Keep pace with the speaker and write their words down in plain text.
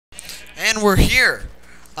And we're here.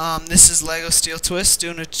 This is Lego Steel Twist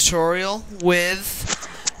doing a tutorial with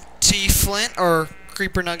Flint or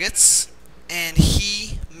Creeper Nuggets, and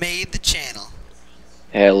he made the channel.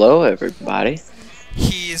 Hello, everybody.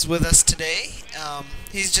 He is with us today.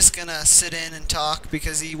 He's just gonna sit in and talk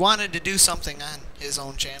because he wanted to do something on his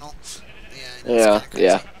own channel.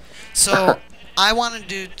 Yeah. So I want to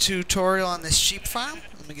do a tutorial on this sheep farm.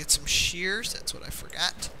 Let me get some shears. That's what I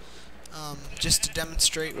forgot. Just to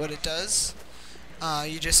demonstrate what it does.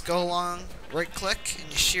 You just go along, right-click,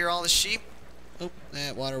 and you shear all the sheep. Oh,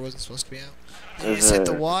 that water wasn't supposed to be out. And you just hit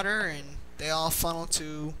the water, and they all funnel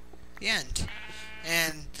to the end.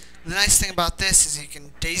 And the nice thing about this is you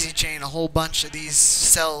can daisy chain a whole bunch of these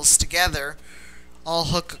cells together. All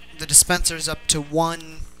hook the dispensers up to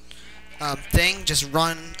one thing. Just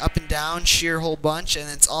run up and down, shear a whole bunch, and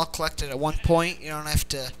it's all collected at one point. You don't have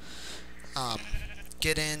to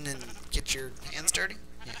get in and get your hands dirty.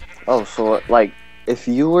 Yeah. Oh, so like if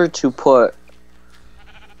you were to put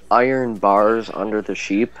iron bars under the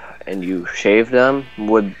sheep and you shave them,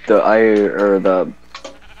 would the iron or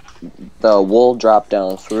the wool drop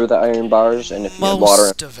down through the iron bars? And if you water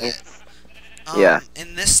most of it. Yeah.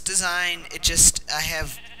 In this design,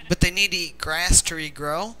 but they need to eat grass to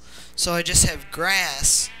regrow, so I just have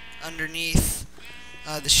grass underneath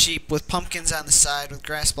the sheep with pumpkins on the side with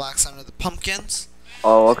grass blocks under the pumpkins.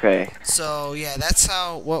 Oh, okay. So yeah, that's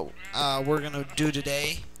what we're gonna do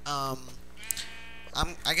today. I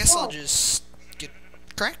guess I'll just get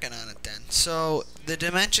cracking on it then. So the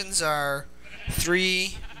dimensions are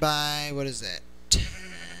 3 by, what is that? 10,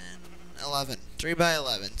 11. 3 by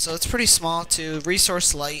 11. So it's pretty small too.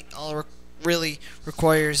 Resource light. All it really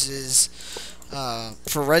requires is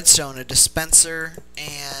for redstone a dispenser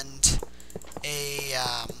and a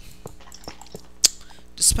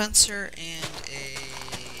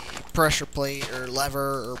pressure plate or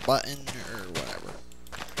lever or button or whatever.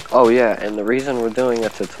 Oh yeah, and the reason we're doing a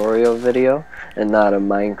tutorial video and not a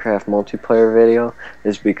Minecraft multiplayer video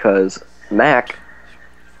is because Mac,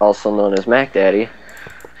 also known as Mac Daddy,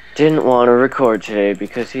 didn't want to record today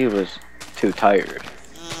because he was too tired.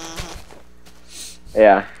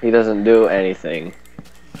 Yeah, he doesn't do anything.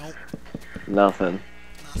 Nope. Nothing.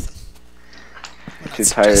 We're not Too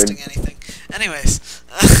tired. anything. Anyways.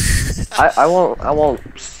 I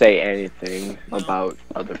won't say anything about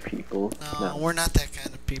other people. No, we're not that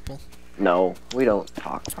kind of people. No, we don't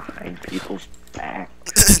talk behind people's back.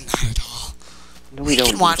 Not at all. No, we don't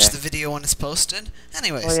can do watch that. the video when it's posted.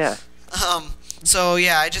 Anyways. Oh yeah. So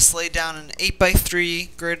yeah, I just laid down an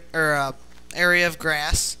 8x3 grid or area of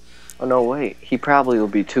grass. Oh no, wait. He probably will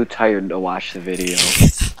be too tired to watch the video.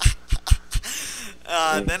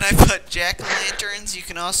 Then I put jack-o'-lanterns. You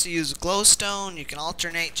can also use glowstone. You can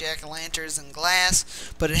alternate jack-o'-lanterns and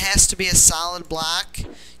glass, but it has to be a solid block.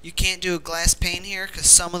 You can't do a glass pane here because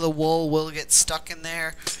some of the wool will get stuck in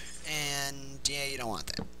there, and yeah, you don't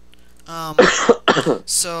want that.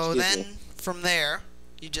 So then from there,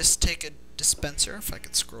 you just take a dispenser, if I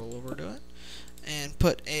can scroll over to it, and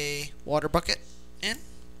put a water bucket in.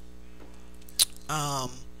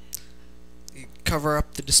 You cover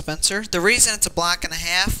up the dispenser. The reason it's a block and a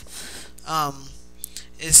half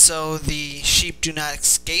is so the sheep do not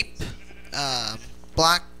escape.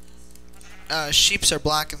 Sheeps are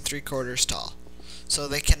block and 3/4 tall, so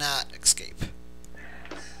they cannot escape.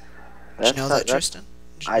 Did you know that, Tristan?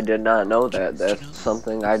 I did not know that. That's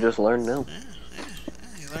something I just learned new. Yeah,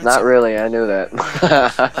 you learned Not something. really, I knew that.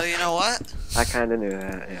 Well, you know what? I kind of knew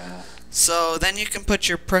that, yeah. So then you can put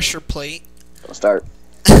your pressure plate I'll start.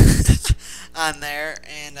 on there,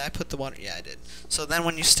 and I put the water. Yeah, I did. So then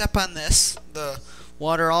when you step on this, the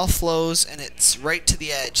water all flows, and it's right to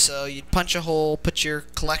the edge. So you'd punch a hole, put your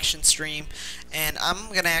collection stream, and I'm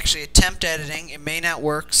going to actually attempt editing. It may not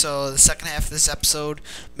work, so the second half of this episode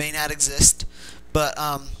may not exist. But,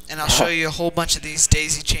 and I'll show you a whole bunch of these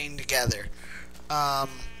daisy chained together.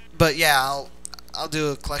 But yeah, I'll do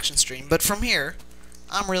a collection stream. But from here,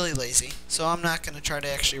 I'm really lazy, so I'm not going to try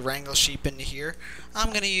to actually wrangle sheep into here. I'm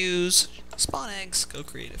going to use spawn eggs. Go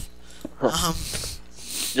creative.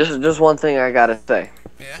 Just one thing I gotta say.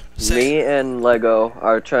 Yeah. Me and Lego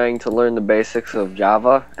are trying to learn the basics of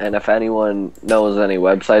Java, and if anyone knows any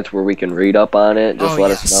websites where we can read up on it, just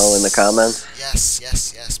let us know in the comments.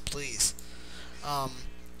 Yes, please.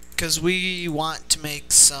 Because we want to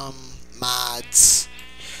make some mods.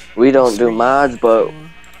 We don't do mods, but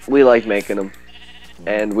we like making them,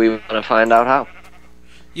 and we want to find out how.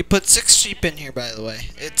 You put 6 sheep in here, by the way.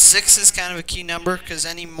 6 is kind of a key number, because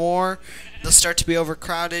any more, they'll start to be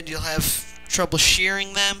overcrowded. You'll have trouble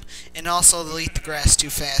shearing them, and also they'll eat the grass too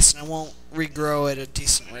fast, and it won't regrow at a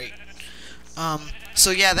decent rate.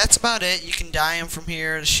 So yeah, that's about it. You can dye them from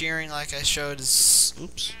here. The shearing, like I showed, is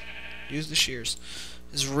use the shears.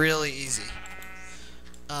 Is really easy.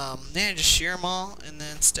 Yeah, just shear them all and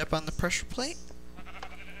then step on the pressure plate.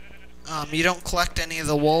 You don't collect any of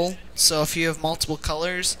the wool, so if you have multiple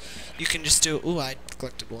colors, you can just do. Ooh, I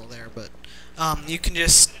collected wool there, but you can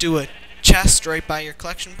just do a chest right by your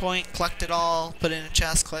collection point, collect it all, put it in a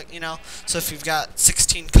chest, collect. So if you've got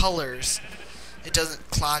 16 colors, it doesn't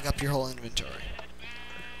clog up your whole inventory.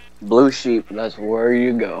 Blue sheep, that's where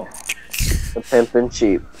you go. The pimpin'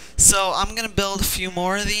 sheep. So I'm gonna build a few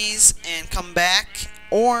more of these and come back,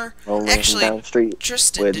 or Rolling actually, down the street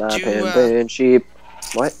Tristan, with did my you pimpin' sheep.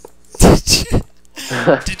 What?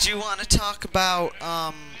 did you want to talk about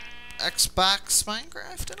Xbox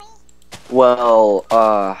Minecraft at all? Well,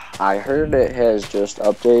 I heard it has just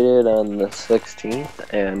updated on the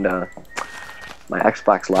 16th, and my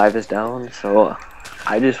Xbox Live is down, so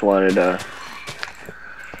I just wanted to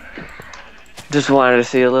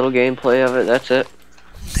see a little gameplay of it. That's it.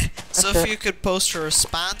 So if you could post a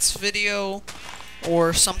response video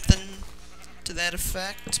or something to that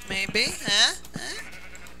effect, maybe? Huh?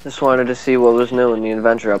 Just wanted to see what was new in the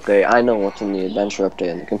adventure update. I know what's in the adventure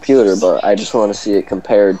update on the computer, but I just want to see it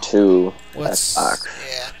compared to Xbox.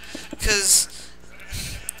 Yeah, because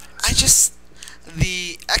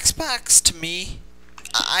the Xbox to me,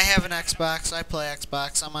 I have an Xbox, I play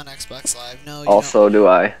Xbox, I'm on Xbox Live. No, you also don't. Do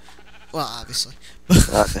I. Well, obviously.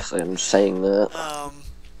 Obviously, I'm saying that.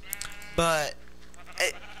 But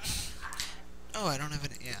I don't have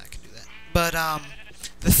any. Yeah, I can do that. But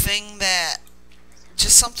the thing that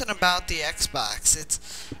just something about the Xbox,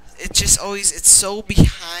 it's so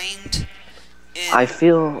behind in I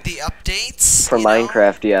feel the updates for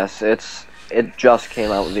Minecraft. Yes, it just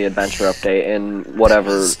came out with the adventure update, and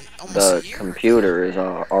whatever the computer is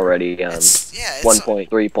already on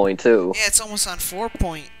 1.3.2. Yeah, it's almost on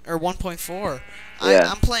 1.4.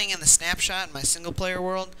 Yeah. I'm playing in the snapshot in my single player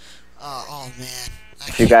world. Oh man.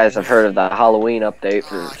 If you guys have heard of the Halloween update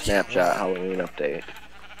for Snapchat Halloween update.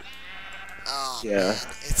 Oh yeah. Man,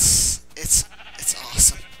 it's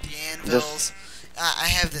awesome. The anvils. I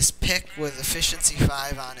have this pick with efficiency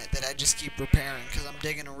 5 on it that I just keep repairing because I'm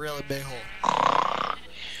digging a really big hole.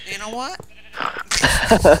 You know what?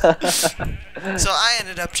 So I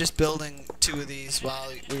ended up just building 2 of these while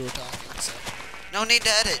we were talking. So no need to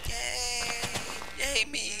edit. Yay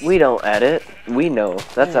me. We don't edit. We know.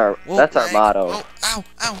 That's our motto. Oh, ow.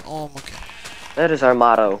 Oh, I'm okay. That is our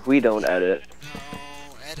motto. We don't edit. No,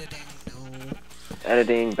 editing, no.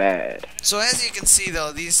 Editing bad. So as you can see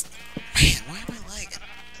though, these... Man, why am I lagging?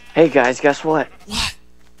 Hey guys, guess what? What?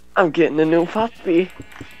 I'm getting a new puppy.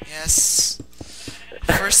 Yes.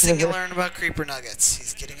 First thing you learn about Creeper Nuggets,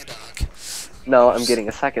 he's getting a dog. No, I'm getting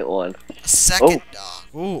a second one. A second dog.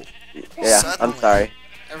 Ooh. Yeah, Suddenly, I'm sorry.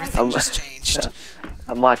 Everything just changed.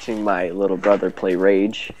 I'm watching my little brother play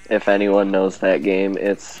Rage. If anyone knows that game,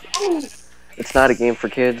 it's not a game for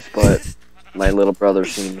kids, but my little brother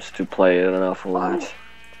seems to play it an awful lot.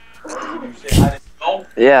 Did you say hi to Joe?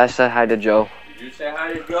 Yeah, I said hi to Joe. Did you say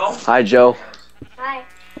hi to Joe? Hi, Joe. Hi.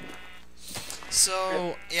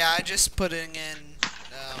 So, yeah, I just putting in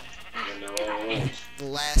the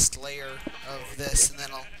last layer of this, and then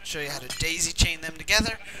I'll show you how to daisy chain them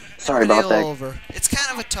together. Sorry about that. Over. It's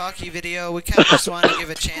kind of a talky video. We kind of just want to give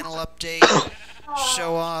a channel update,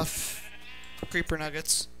 show off Creeper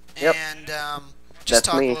Nuggets, and just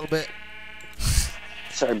talk a little bit.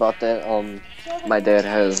 Sorry about that. My dad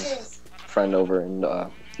has a friend over, and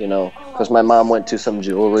you know, because my mom went to some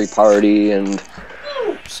jewelry party, and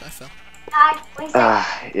Oops, I fell.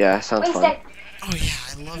 yeah, sounds fun. Oh yeah,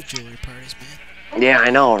 I love jewelry parties, man. Yeah, I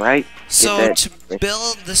know, right? So to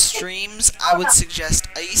build the streams, I would suggest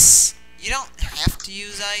ice. You don't have to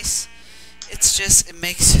use ice. It's just it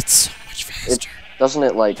makes it so much faster. Doesn't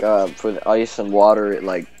it like for the ice and water, it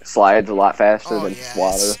like slides a lot faster than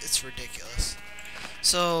water? It's ridiculous.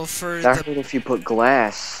 So for I heard if you put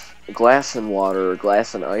glass in water or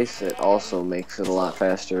glass and ice, it also makes it a lot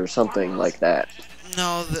faster or something like that.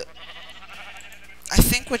 No, I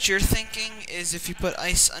think what you're thinking is if you put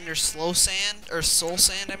ice under slow sand, or soul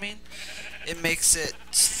sand, I mean, it makes it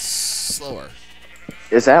slower.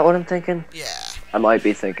 Is that what I'm thinking? Yeah. I might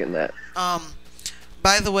be thinking that.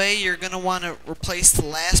 By the way, you're going to want to replace the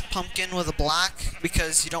last pumpkin with a block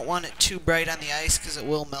because you don't want it too bright on the ice because it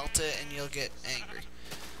will melt it and you'll get angry.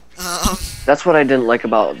 That's what I didn't like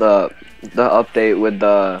about the update with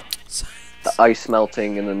the ice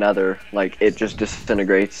melting in the nether. Like, it just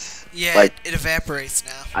disintegrates. Yeah, like, it evaporates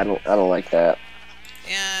now. I don't like that.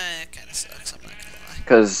 Yeah, it kind of sucks, I'm not going to lie.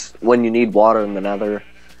 Because when you need water in the nether,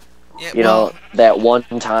 Yeah, You well, know, that one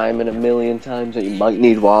time in a million times that you might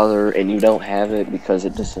need water and you don't have it because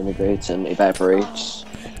it disintegrates and evaporates.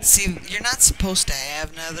 see, you're not supposed to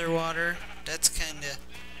have nether water. That's kind of.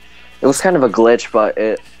 It was kind of a glitch, but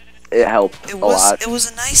it helped a lot. It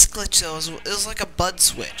was a nice glitch though. It was like a bud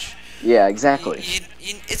switch. Yeah, exactly.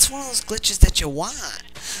 It's one of those glitches that you want.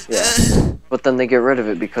 Yeah. But then they get rid of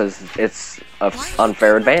it because it's a Why?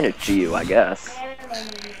 unfair advantage to you, I guess.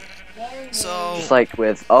 So Just like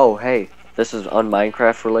with, oh, hey, this is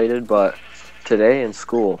un-Minecraft related, but today in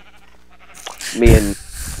school, me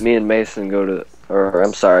and Mason go to, or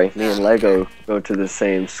I'm sorry, me and Lego go to the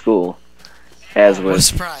same school, as what a with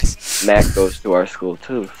surprise. Mac goes to our school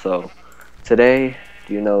too. So today,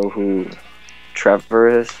 do you know who Trevor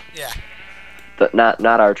is? Yeah. Not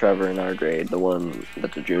our Trevor in our grade, the one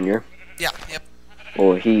that's a junior. Yeah. Yep.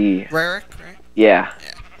 Well, he, Rarick, right? yeah.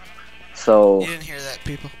 Yeah. So You didn't hear that,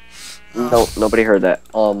 people. no, nobody heard that.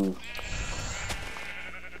 Hang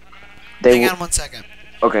on 1 second.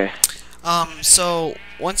 Okay. So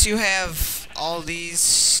once you have all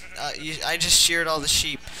these, I just sheared all the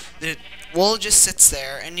sheep. The wool just sits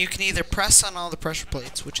there, and you can either press on all the pressure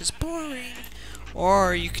plates, which is boring,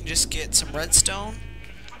 or you can just get some redstone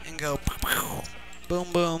and go boom,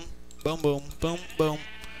 boom, boom, boom, boom, boom,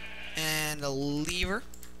 and a lever.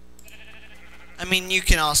 I mean, you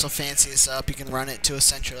can also fancy this up. You can run it to a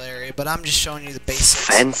central area, but I'm just showing you the basics.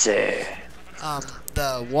 Fancy.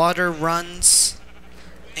 The water runs,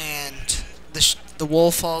 and the wool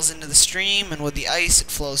falls into the stream, and with the ice, it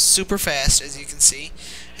flows super fast, as you can see,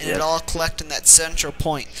 and it all collects in that central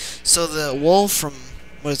point. So the wool from,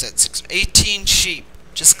 what is that, 18 sheep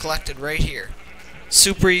just collected right here.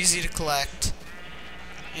 Super easy to collect.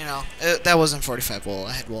 You know, that wasn't 45 wool.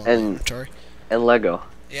 I had wool in my inventory. And Lego.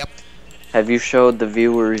 Yep. Have you showed the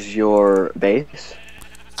viewers your base?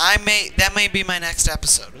 That may be my next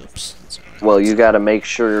episode. Oops. Well, you gotta make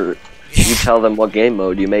sure you tell them what game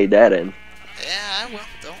mode you made that in. Yeah, I will.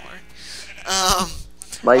 Don't worry.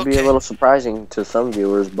 Might be a little surprising to some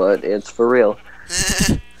viewers, but it's for real.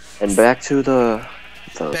 And back to the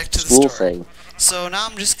school thing. So now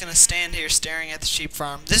I'm just gonna stand here staring at the sheep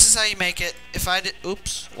farm. This is how you make it. If I did,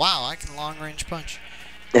 oops, wow, I can long range punch.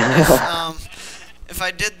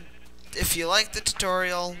 If you like the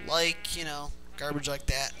tutorial, you know, garbage like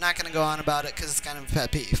that, not gonna go on about it because it's kind of a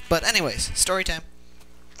pet peeve. But anyways, story time.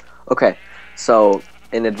 Okay, so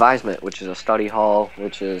an advisement, which is a study hall,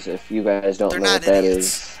 which is, if you guys don't know what that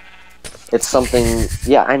is, it's something.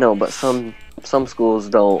 Yeah, I know, but some schools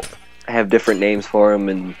don't have different names for them,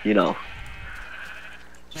 and you know.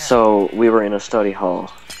 Yeah. So we were in a study hall,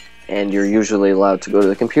 and you're usually allowed to go to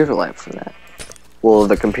the computer lab for that. Well,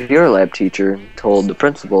 the computer lab teacher told the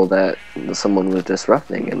principal that someone was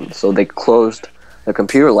disrupting, and so they closed the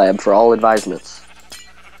computer lab for all advisements,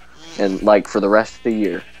 and like for the rest of the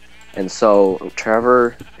year. And so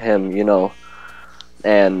Trevor, you know,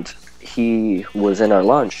 and he was in our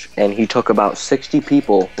lunch, and he took about 60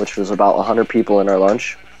 people, which was about 100 people in our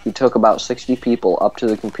lunch. He took about 60 people up to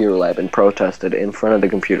the computer lab and protested in front of the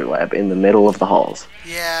computer lab in the middle of the halls.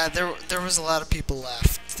 Yeah, there was a lot of people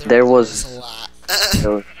left. There was a lot.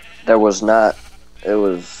 there was not. It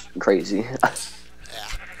was crazy. Yeah.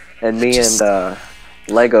 And me and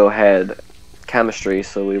Lego had chemistry,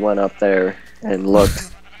 so we went up there and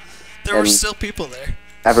looked. There were still people there.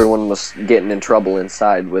 Everyone was getting in trouble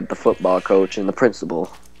inside with the football coach and the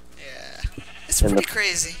principal. Yeah, it's pretty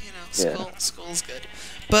crazy, you know. School's good.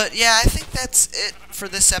 But yeah, I think that's it for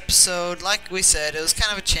this episode. Like we said, it was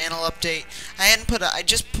kind of a channel update. I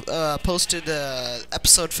just posted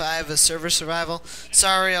episode 5 of Server Survival.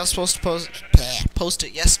 Sorry, I was supposed to post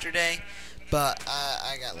it yesterday, but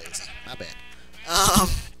I got lazy. My bad.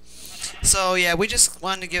 So yeah, we just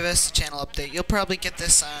wanted to give us a channel update. You'll probably get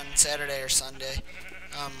this on Saturday or Sunday.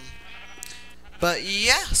 But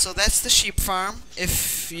yeah, so that's the sheep farm.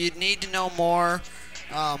 If you need to know more,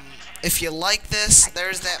 if you like this,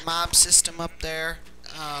 there's that mob system up there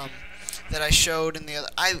that I showed in the other.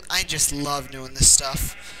 I just love doing this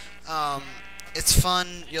stuff. It's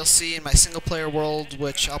fun. You'll see in my single player world,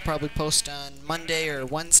 which I'll probably post on Monday or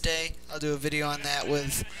Wednesday. I'll do a video on that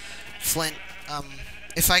with Flint.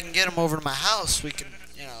 If I can get him over to my house, we can,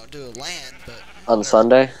 you know, do a LAN. But on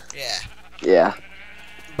Sunday. Yeah. Yeah.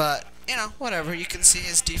 But you know, whatever. You can see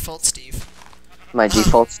his default Steve. My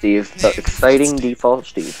default Steve. The exciting default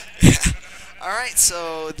Steve. Alright,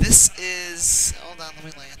 so this is... Hold on, let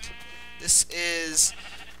me land. This is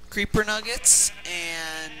Creeper Nuggets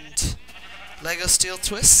and Lego Steel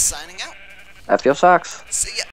Twists signing out. F your socks. See ya.